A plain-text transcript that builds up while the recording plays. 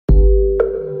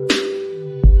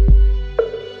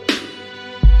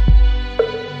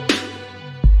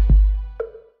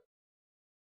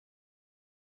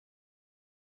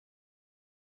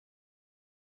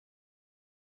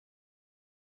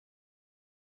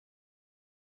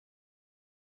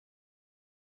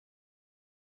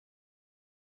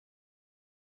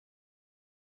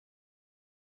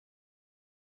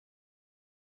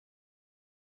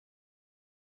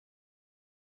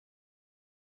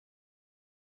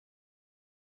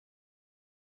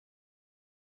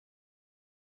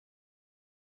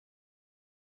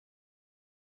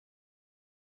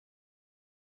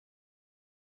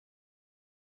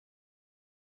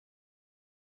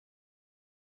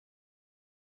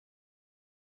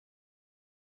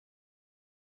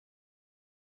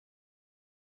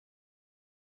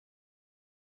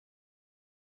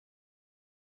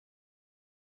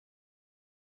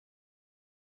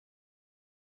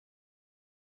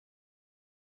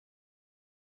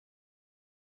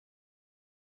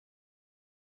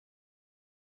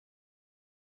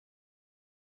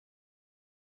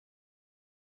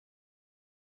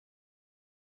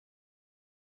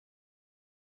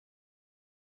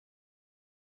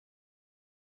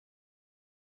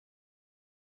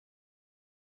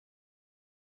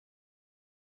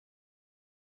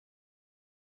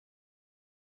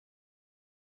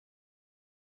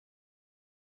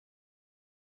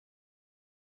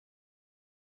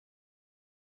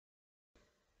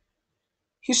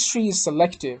History is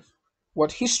selective.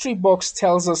 What history books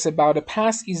tells us about the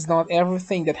past is not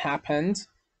everything that happened,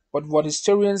 but what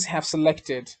historians have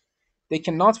selected. They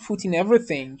cannot put in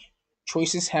everything.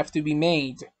 Choices have to be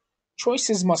made.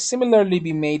 Choices must similarly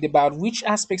be made about which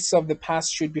aspects of the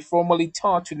past should be formally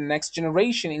taught to the next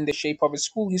generation in the shape of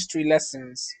school history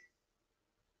lessons.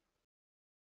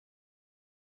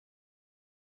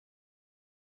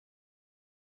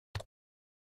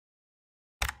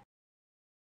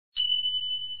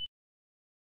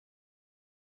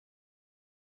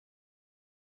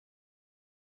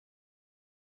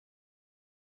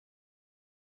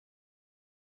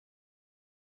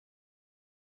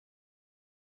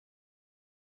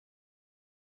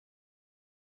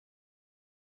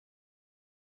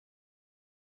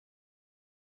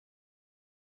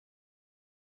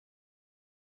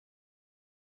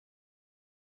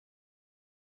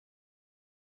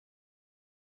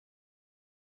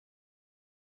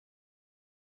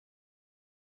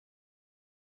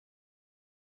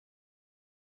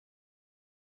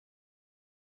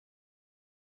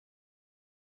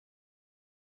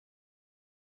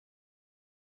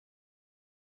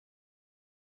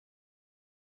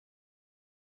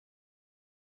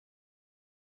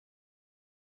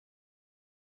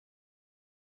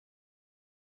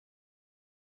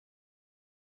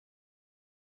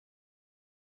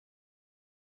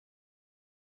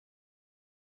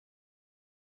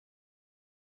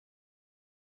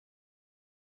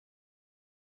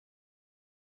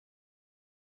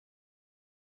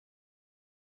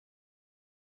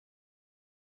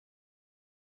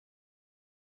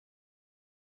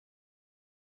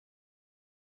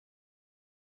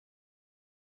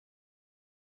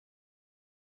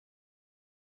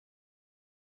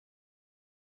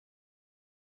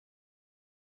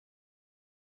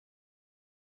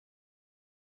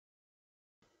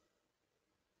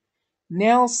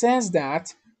 Nell says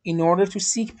that, in order to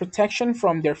seek protection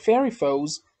from their fairy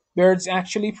foes, birds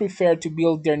actually prefer to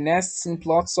build their nests in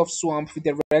plots of swamp with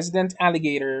a resident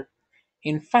alligator.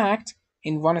 In fact,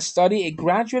 in one study, a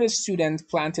graduate student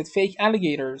planted fake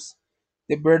alligators.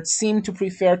 The birds seem to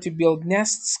prefer to build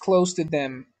nests close to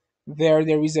them. Where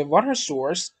there is a water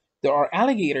source, there are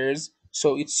alligators,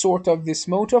 so it's sort of this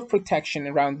moat of protection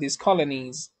around these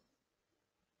colonies.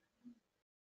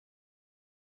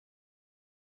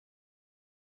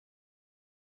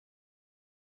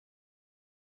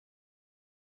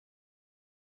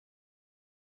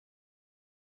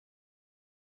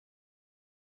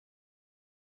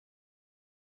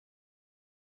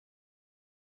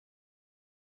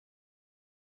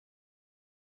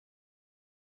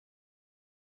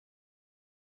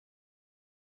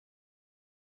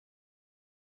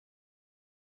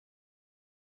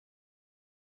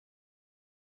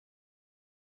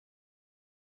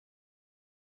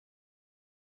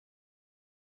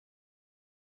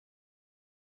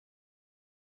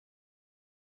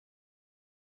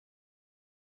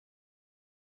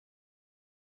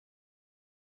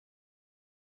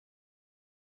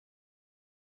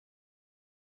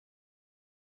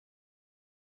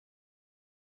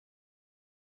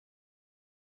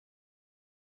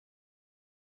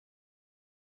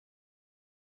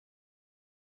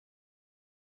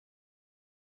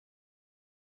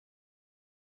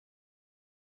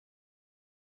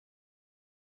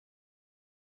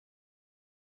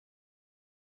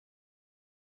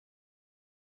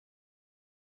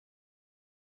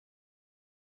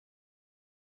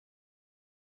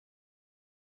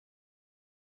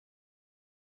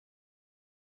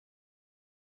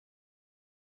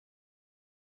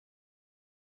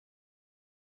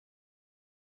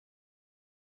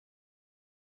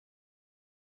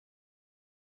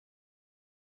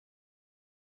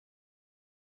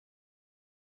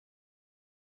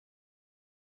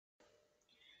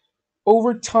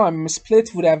 Over time, a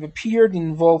split would have appeared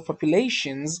in wolf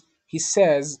populations, he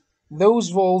says,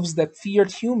 those wolves that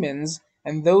feared humans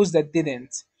and those that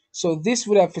didn't. So this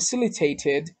would have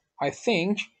facilitated, I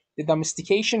think, the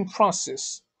domestication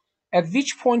process, at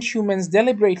which point humans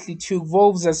deliberately took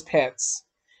wolves as pets.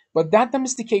 But that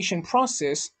domestication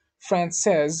process, France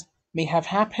says, may have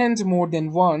happened more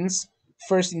than once,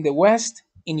 first in the West,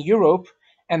 in Europe,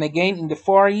 and again in the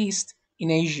Far East, in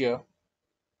Asia.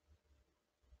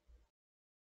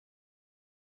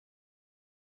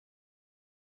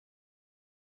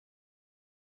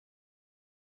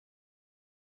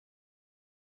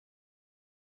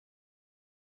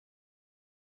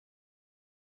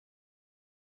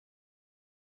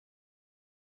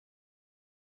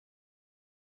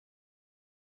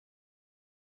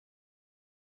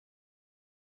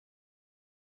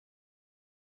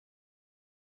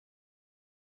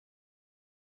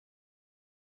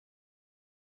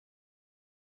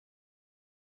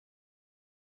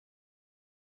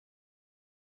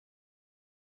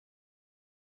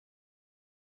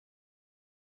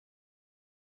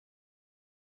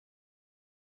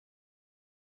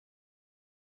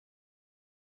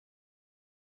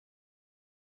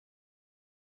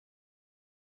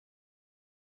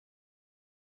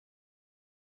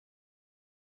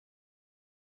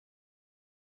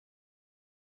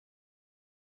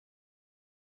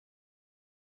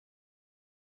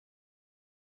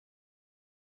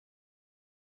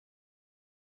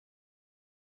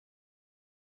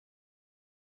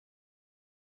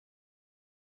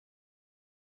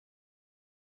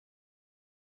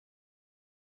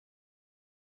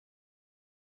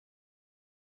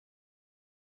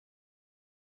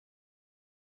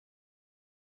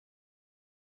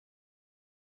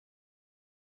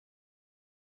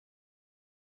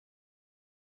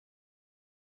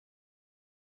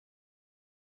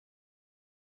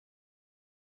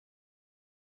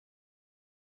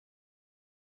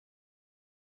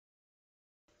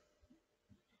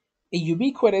 A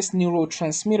ubiquitous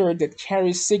neurotransmitter that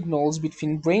carries signals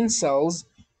between brain cells,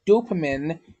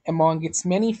 dopamine, among its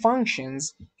many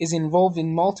functions, is involved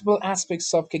in multiple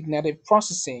aspects of cognitive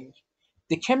processing.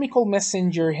 The chemical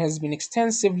messenger has been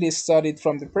extensively studied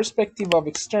from the perspective of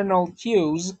external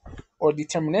cues or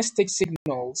deterministic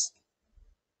signals.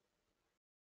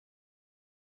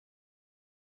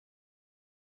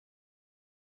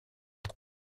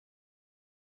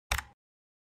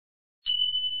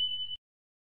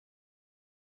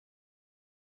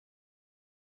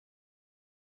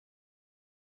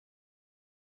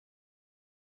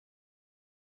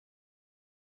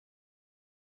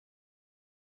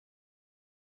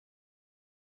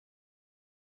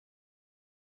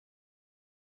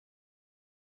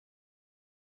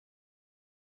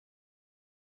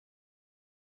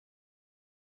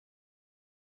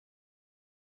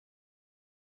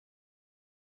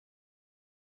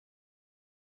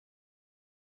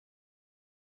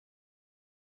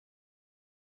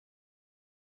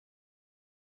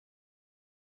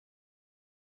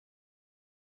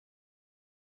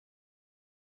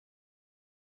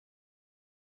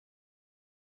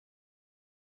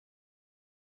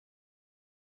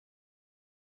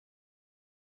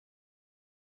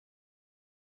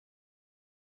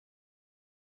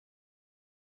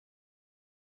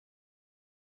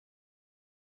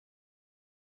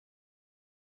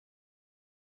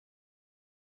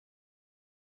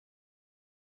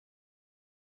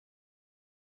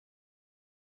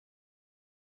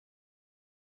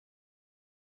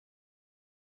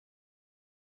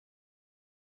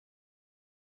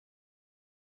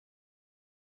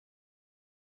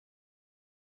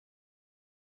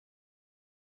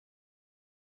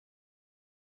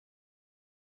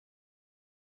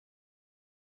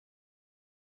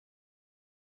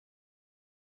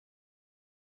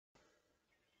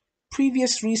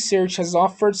 Previous research has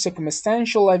offered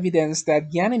circumstantial evidence that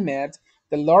Ganymede,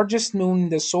 the largest moon in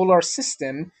the solar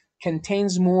system,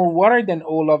 contains more water than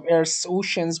all of Earth's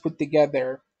oceans put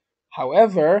together.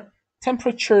 However,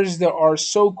 temperatures there are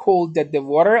so cold that the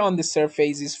water on the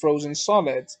surface is frozen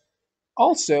solid.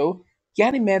 Also,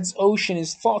 Ganymede's ocean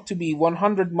is thought to be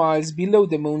 100 miles below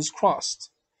the moon's crust.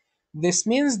 This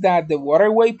means that the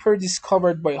water vapor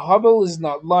discovered by Hubble is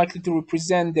not likely to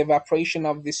represent the evaporation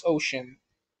of this ocean.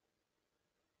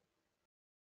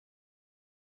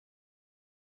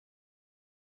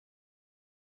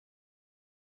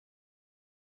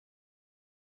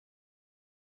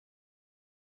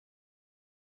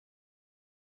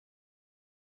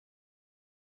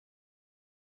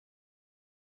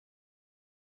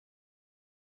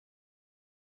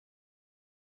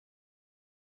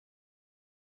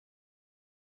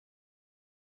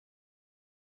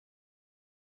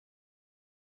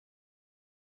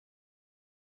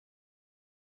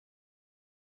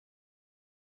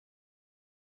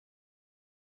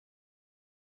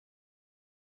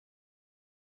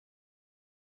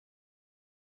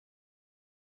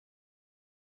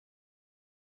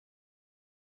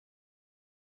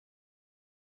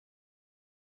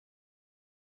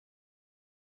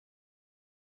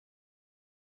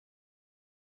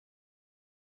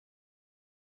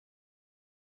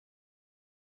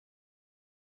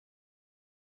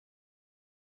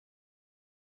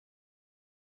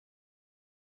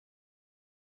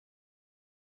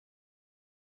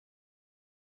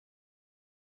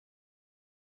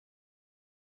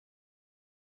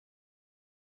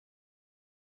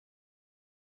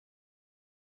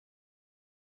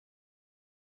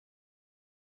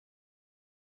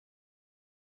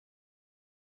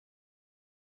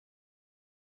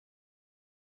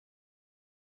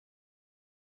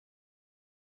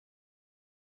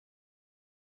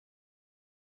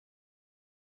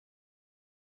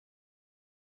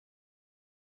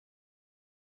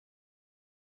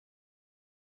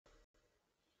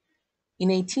 In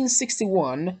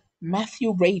 1861,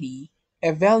 Matthew Brady,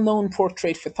 a well-known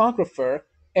portrait photographer,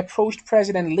 approached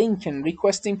President Lincoln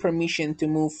requesting permission to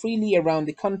move freely around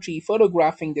the country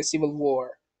photographing the Civil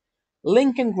War.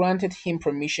 Lincoln granted him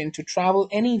permission to travel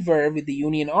anywhere with the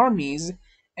Union armies,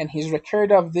 and his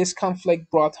record of this conflict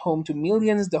brought home to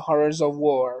millions the horrors of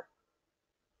war.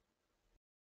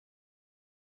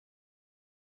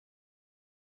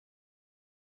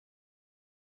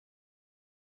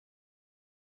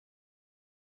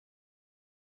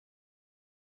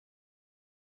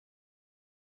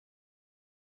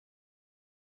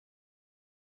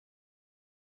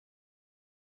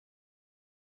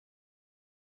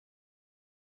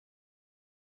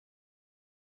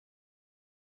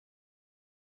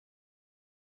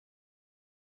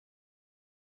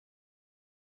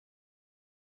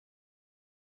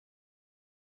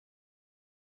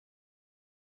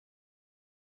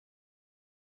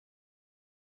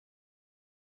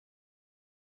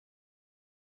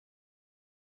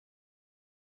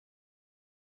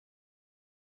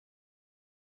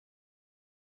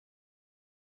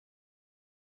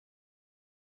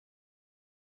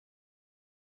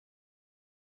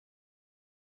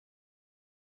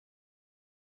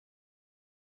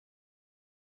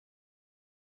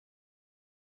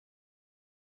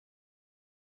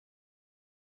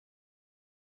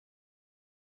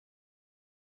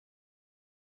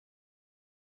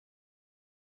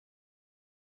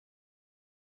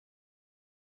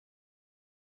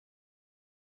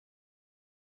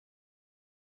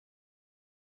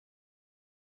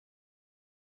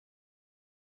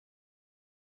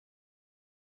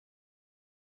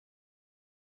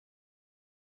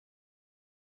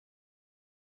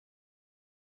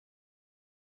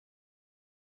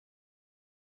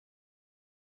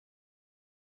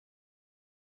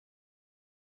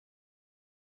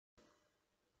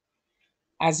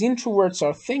 As introverts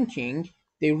are thinking,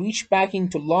 they reach back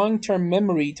into long term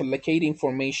memory to locate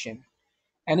information.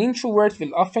 An introvert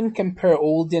will often compare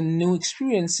old and new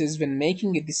experiences when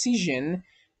making a decision,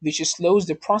 which slows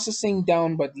the processing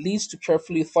down but leads to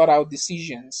carefully thought out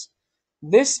decisions.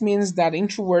 This means that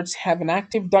introverts have an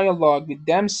active dialogue with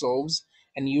themselves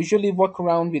and usually walk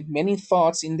around with many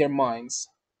thoughts in their minds.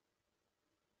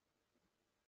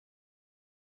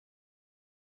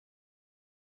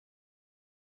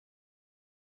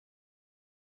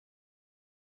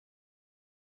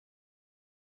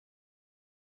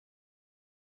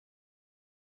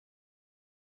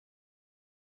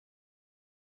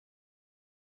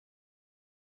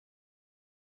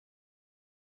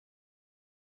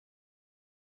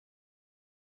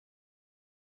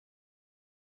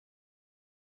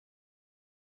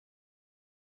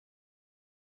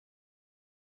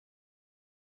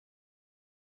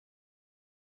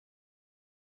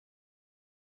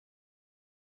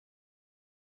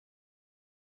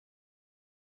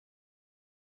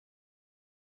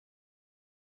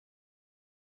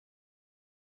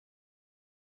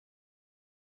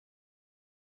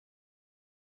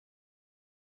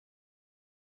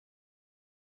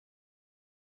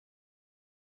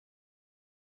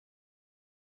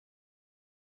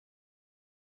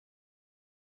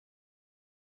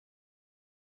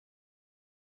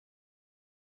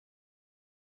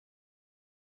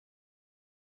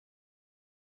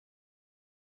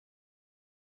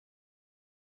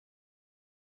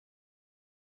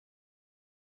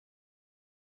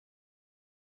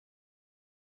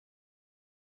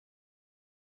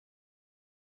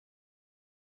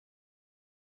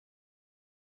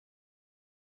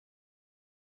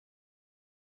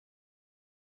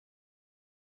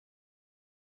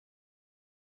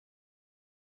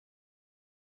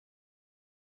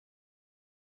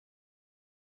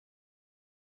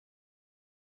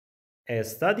 A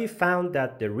study found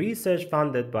that the research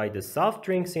funded by the soft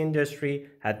drinks industry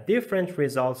had different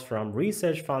results from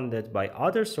research funded by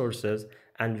other sources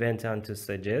and went on to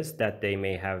suggest that they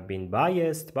may have been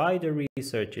biased by the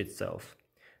research itself.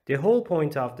 The whole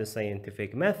point of the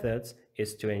scientific methods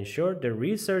is to ensure the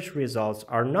research results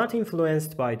are not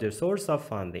influenced by the source of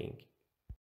funding.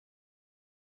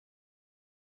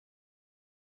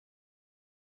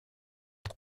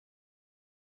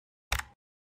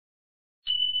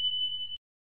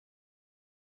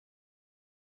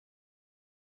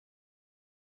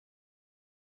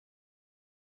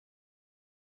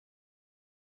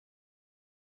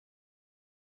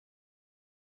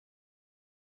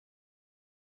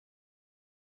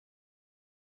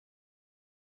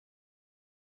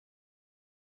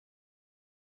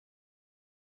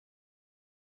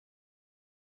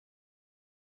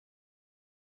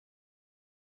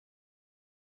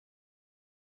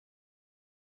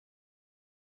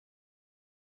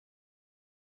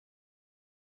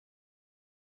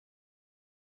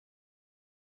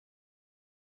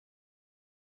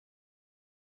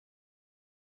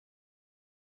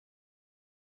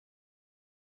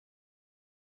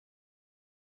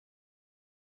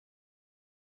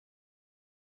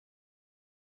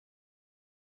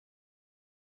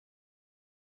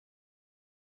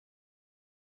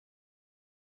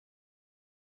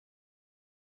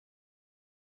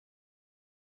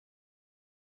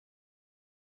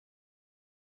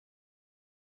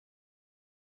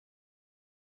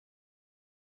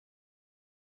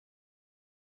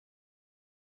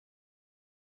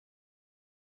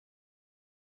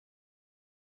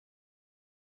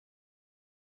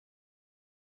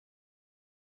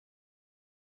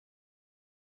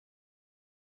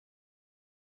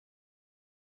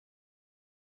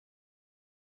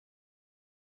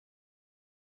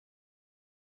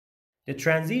 The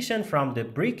transition from the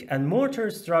brick and mortar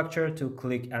structure to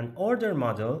click and order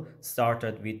model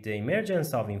started with the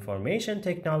emergence of information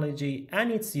technology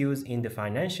and its use in the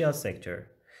financial sector.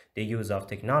 The use of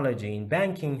technology in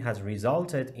banking has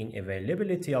resulted in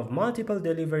availability of multiple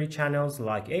delivery channels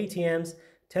like ATMs,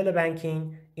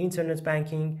 telebanking, internet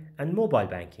banking, and mobile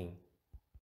banking.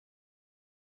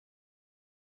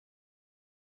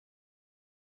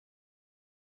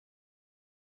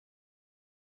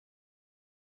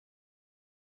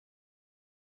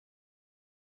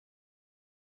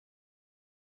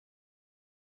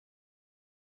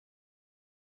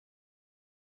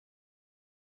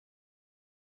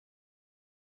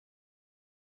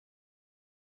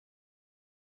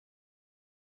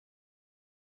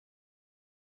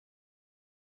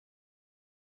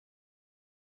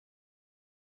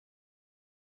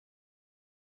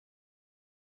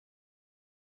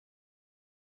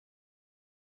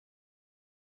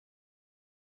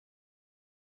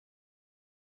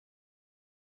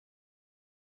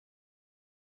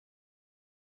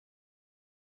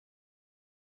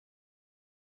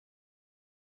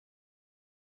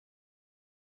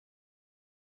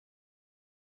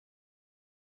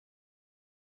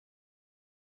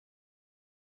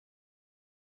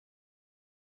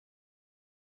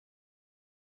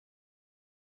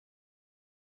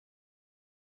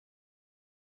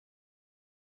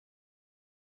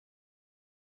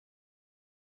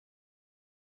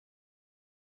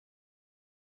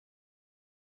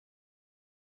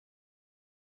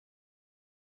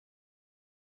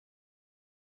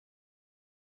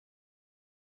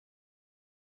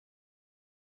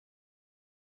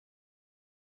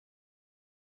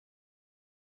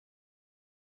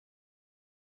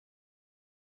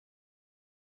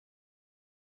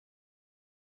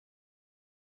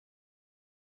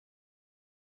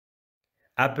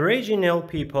 Aboriginal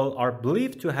people are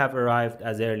believed to have arrived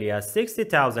as early as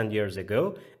 60,000 years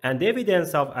ago, and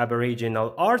evidence of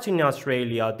Aboriginal art in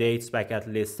Australia dates back at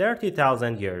least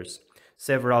 30,000 years.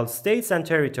 Several states and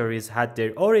territories had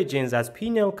their origins as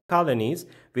penal colonies,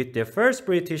 with the first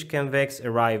British convicts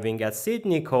arriving at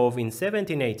Sydney Cove in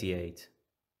 1788.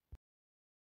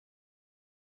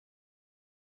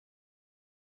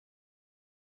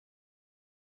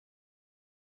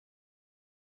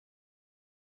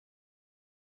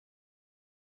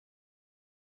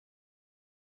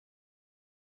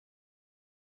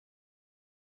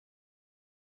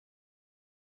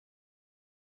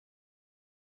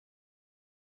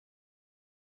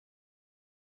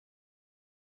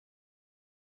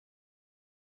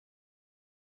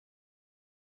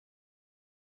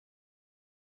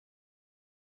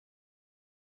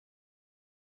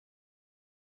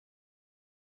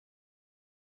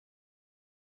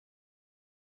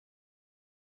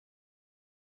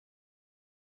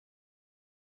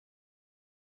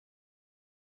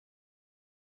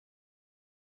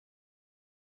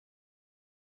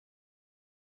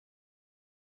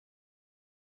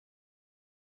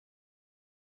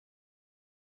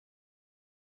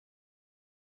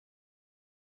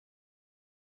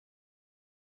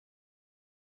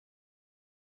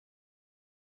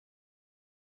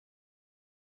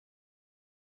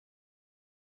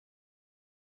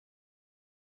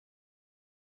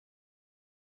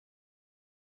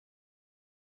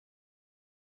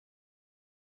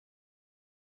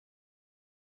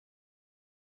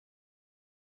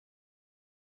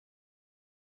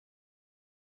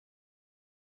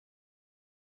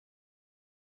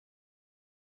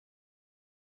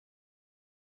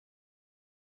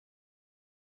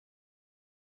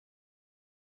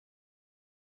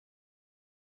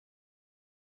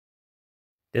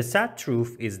 The sad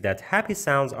truth is that happy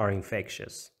sounds are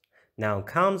infectious. Now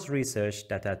comes research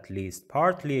that at least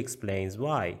partly explains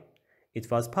why.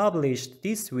 It was published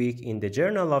this week in the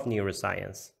Journal of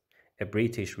Neuroscience. A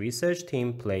British research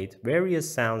team played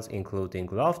various sounds including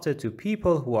laughter to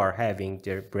people who are having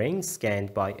their brains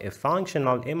scanned by a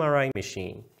functional MRI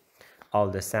machine. All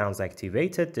the sounds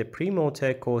activated the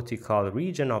premotor cortical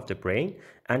region of the brain,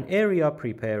 an area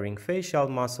preparing facial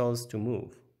muscles to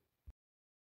move.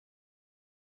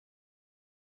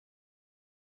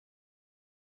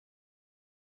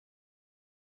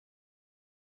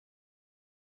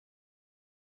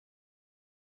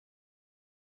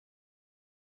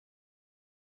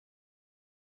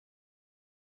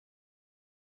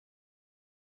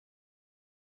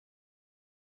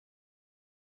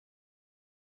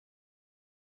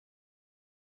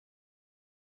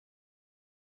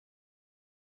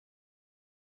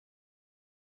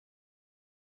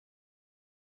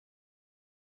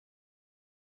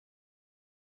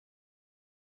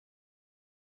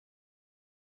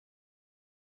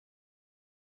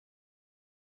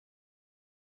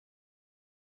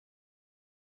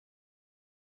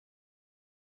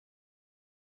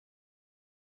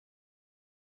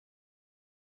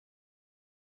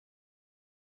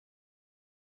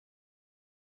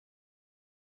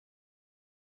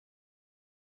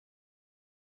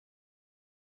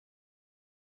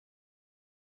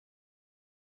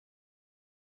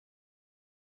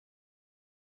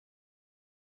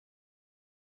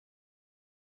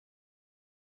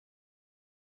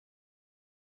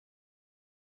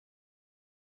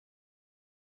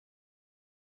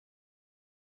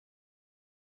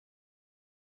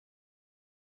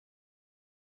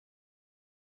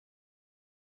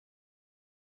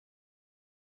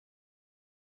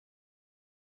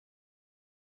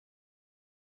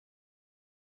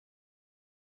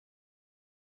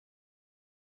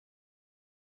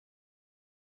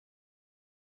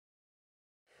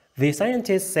 The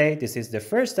scientists say this is the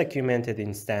first documented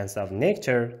instance of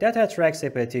nectar that attracts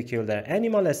a particular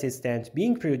animal assistant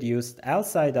being produced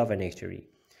outside of a nectary.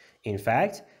 In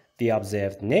fact, the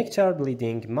observed nectar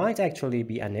bleeding might actually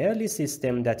be an early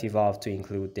system that evolved to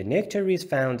include the nectaries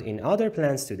found in other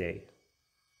plants today.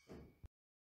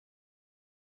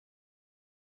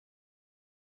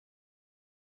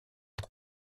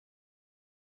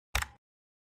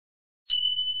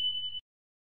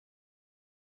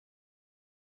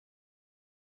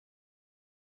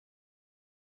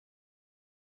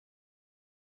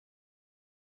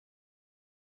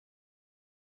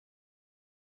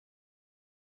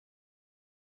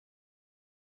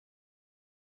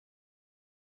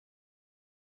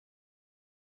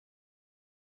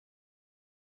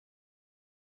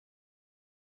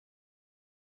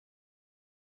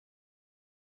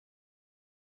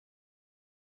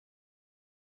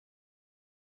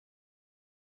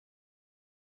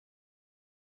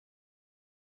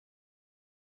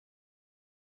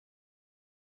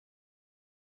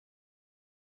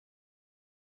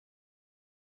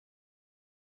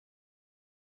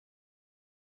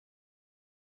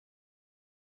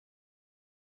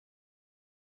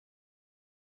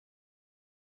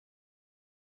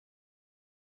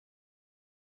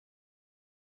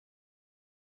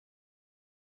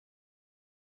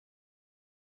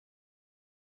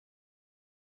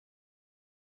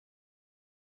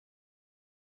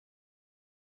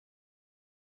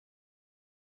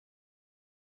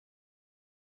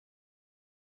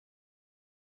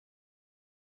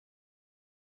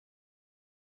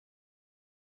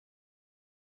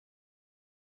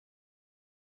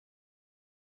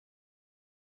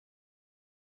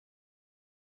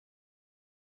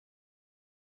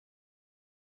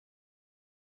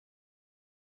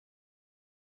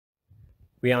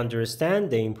 We understand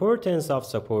the importance of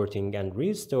supporting and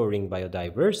restoring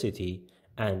biodiversity,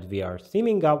 and we are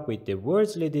teaming up with the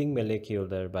world's leading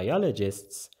molecular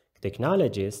biologists,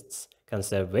 technologists,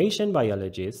 conservation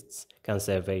biologists,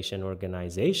 conservation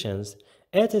organizations,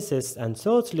 ethicists, and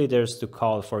thought leaders to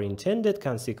call for intended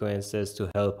consequences to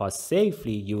help us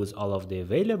safely use all of the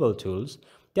available tools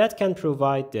that can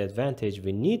provide the advantage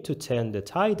we need to turn the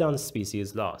tide on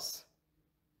species loss.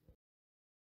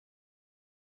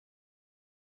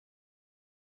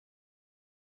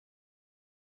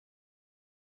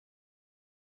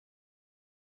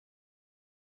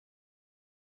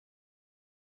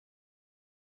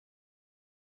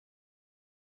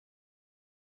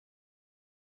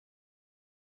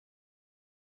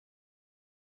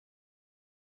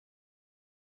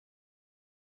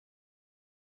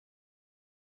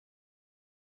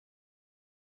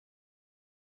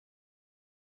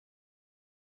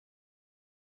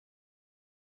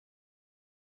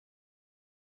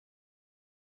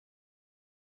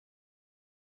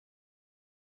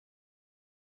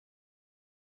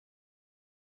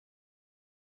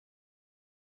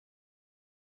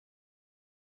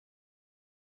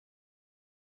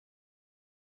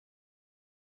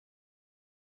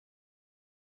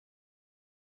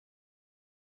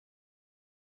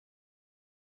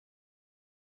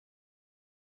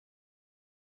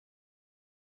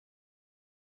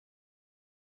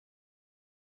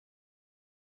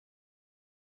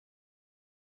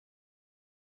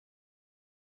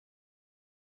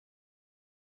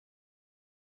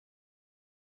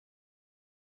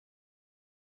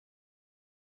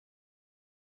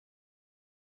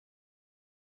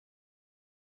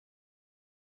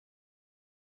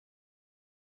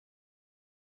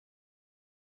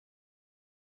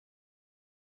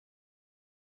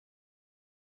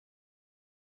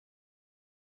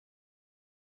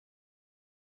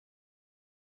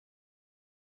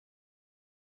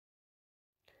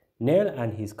 Neil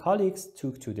and his colleagues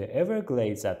took to the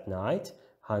Everglades at night,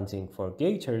 hunting for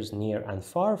gators near and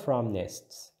far from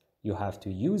nests. You have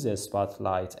to use a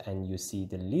spotlight and you see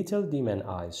the little demon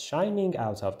eyes shining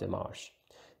out of the marsh.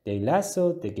 They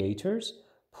lassoed the gators,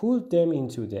 pulled them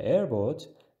into the airboat,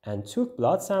 and took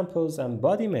blood samples and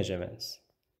body measurements.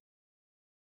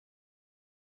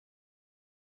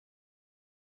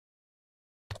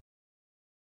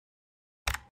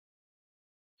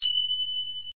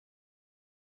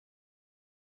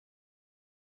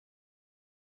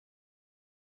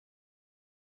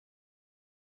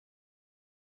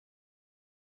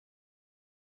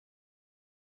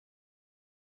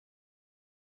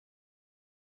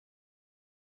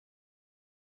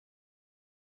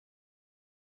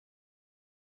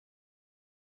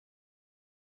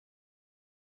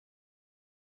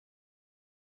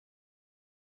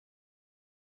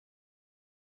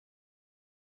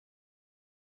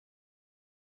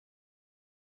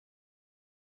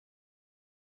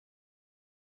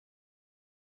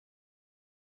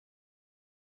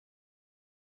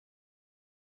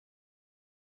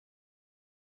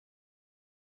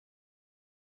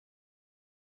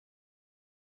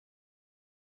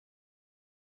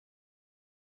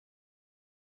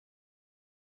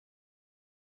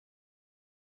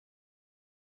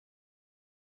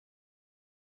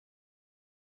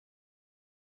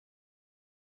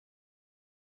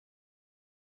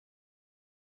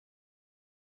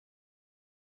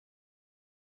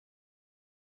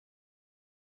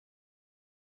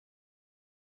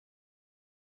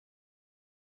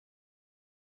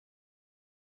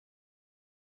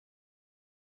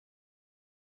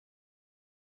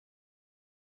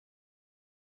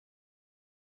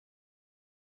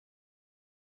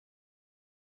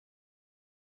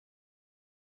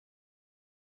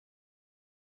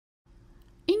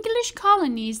 English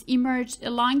colonies emerged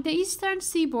along the eastern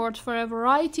seaboard for a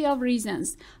variety of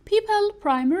reasons. People,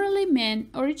 primarily men,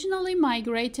 originally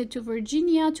migrated to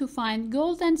Virginia to find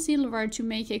gold and silver to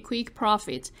make a quick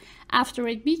profit. After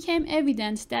it became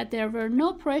evident that there were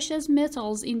no precious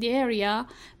metals in the area,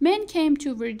 men came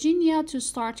to Virginia to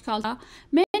start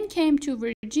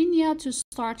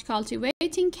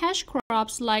cultivating cash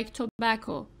crops like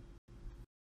tobacco.